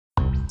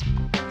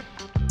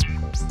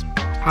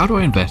How do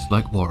I invest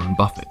like Warren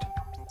Buffett?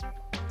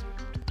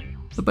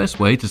 The best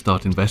way to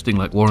start investing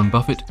like Warren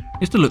Buffett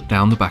is to look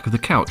down the back of the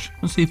couch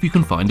and see if you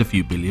can find a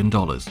few $1 billion.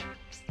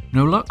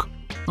 No luck?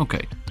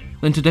 Okay,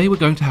 then today we're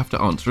going to have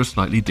to answer a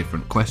slightly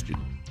different question.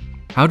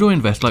 How do I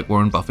invest like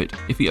Warren Buffett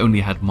if he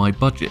only had my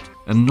budget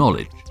and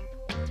knowledge?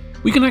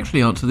 We can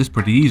actually answer this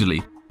pretty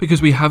easily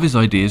because we have his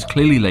ideas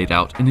clearly laid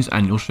out in his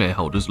annual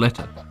shareholders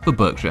letter for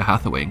Berkshire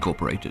Hathaway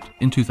Incorporated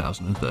in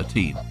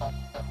 2013.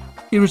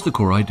 Here is the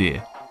core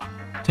idea.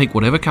 Take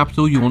whatever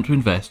capital you want to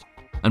invest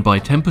and buy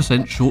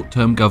 10%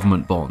 short-term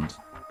government bonds.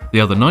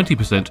 The other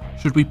 90%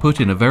 should be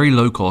put in a very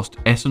low-cost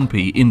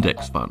S&P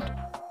index fund.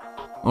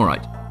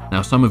 Alright,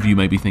 now some of you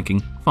may be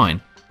thinking, fine,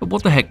 but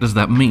what the heck does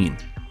that mean?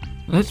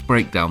 Let's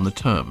break down the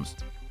terms.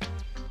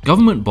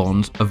 Government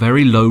bonds are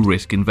very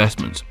low-risk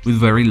investments with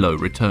very low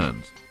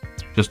returns.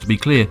 Just to be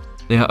clear,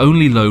 they are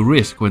only low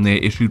risk when they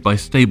are issued by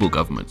stable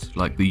governments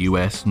like the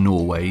US,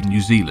 Norway, New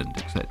Zealand,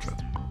 etc.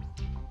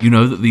 You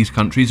know that these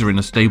countries are in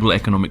a stable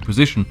economic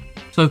position,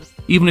 so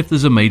even if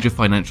there's a major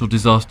financial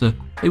disaster,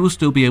 they will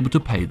still be able to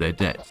pay their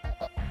debts.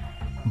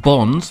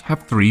 Bonds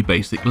have three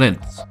basic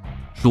lengths.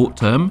 Short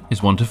term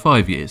is 1 to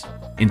 5 years,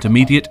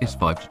 intermediate is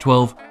 5 to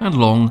 12, and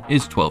long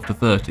is 12 to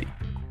 30.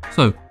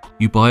 So,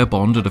 you buy a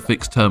bond at a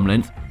fixed term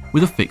length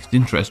with a fixed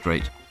interest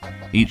rate.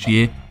 Each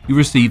year, you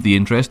receive the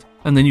interest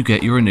and then you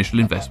get your initial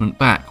investment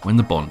back when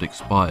the bond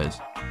expires.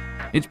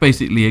 It's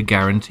basically a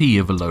guarantee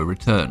of a low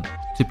return,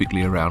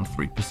 typically around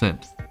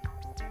 3%.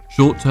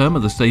 Short term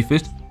are the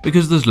safest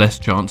because there's less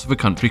chance of a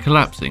country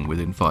collapsing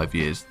within 5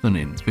 years than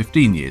in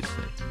 15 years,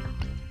 say.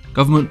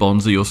 Government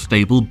bonds are your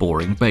stable,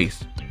 boring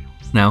base.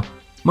 Now,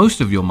 most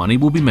of your money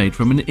will be made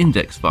from an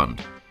index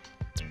fund.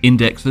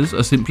 Indexes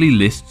are simply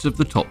lists of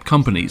the top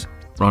companies,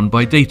 run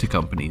by data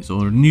companies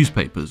or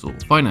newspapers or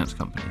finance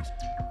companies.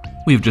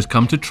 We have just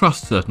come to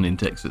trust certain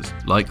indexes,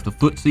 like the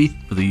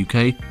FTSE for the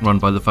UK, run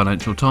by the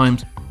Financial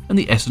Times, and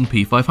the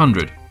S&P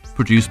 500,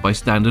 produced by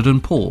Standard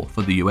 & Poor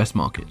for the US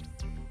market.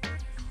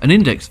 An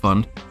index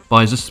fund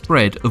buys a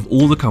spread of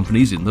all the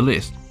companies in the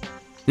list.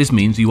 This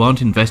means you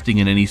aren't investing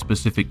in any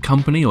specific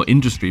company or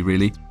industry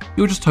really,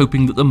 you're just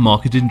hoping that the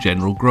market in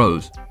general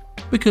grows,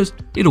 because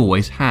it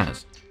always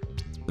has.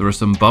 There are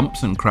some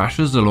bumps and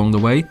crashes along the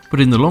way,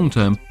 but in the long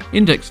term,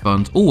 index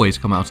funds always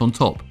come out on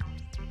top.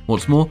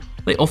 What's more,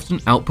 they often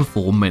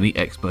outperform many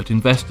expert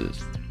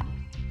investors.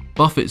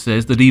 Buffett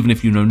says that even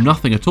if you know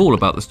nothing at all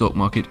about the stock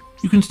market,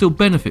 you can still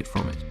benefit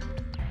from it.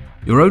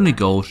 Your only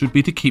goal should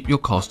be to keep your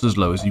cost as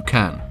low as you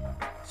can.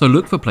 So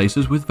look for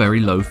places with very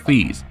low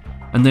fees,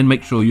 and then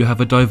make sure you have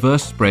a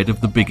diverse spread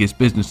of the biggest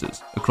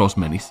businesses across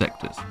many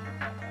sectors.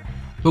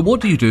 But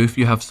what do you do if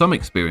you have some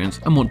experience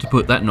and want to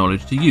put that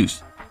knowledge to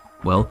use?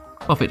 Well,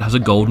 Buffett has a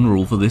golden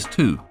rule for this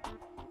too.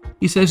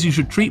 He says you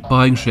should treat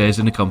buying shares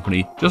in a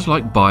company just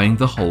like buying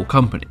the whole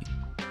company.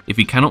 If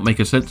he cannot make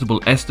a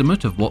sensible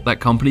estimate of what that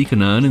company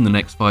can earn in the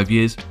next 5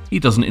 years, he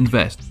doesn't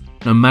invest,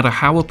 no matter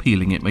how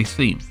appealing it may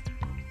seem.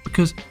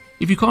 Because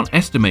if you can't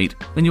estimate,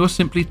 then you are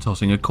simply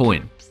tossing a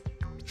coin.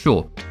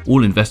 Sure,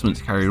 all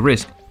investments carry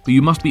risk, but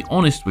you must be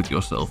honest with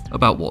yourself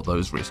about what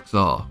those risks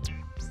are.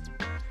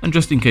 And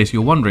just in case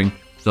you're wondering,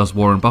 does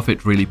Warren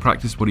Buffett really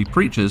practice what he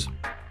preaches?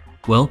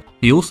 Well,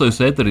 he also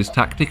said that his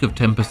tactic of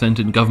 10%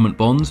 in government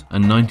bonds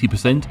and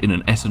 90% in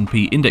an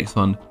S&P index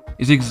fund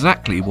is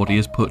exactly what he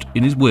has put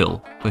in his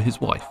will for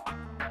his wife.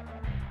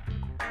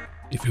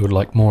 If you would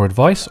like more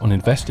advice on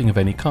investing of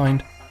any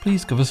kind,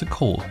 please give us a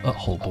call at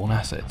Holborn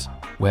Assets,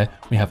 where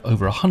we have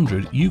over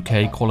 100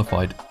 UK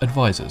qualified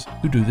advisors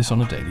who do this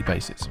on a daily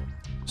basis.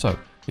 So,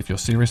 if you're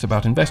serious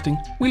about investing,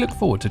 we look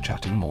forward to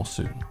chatting more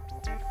soon.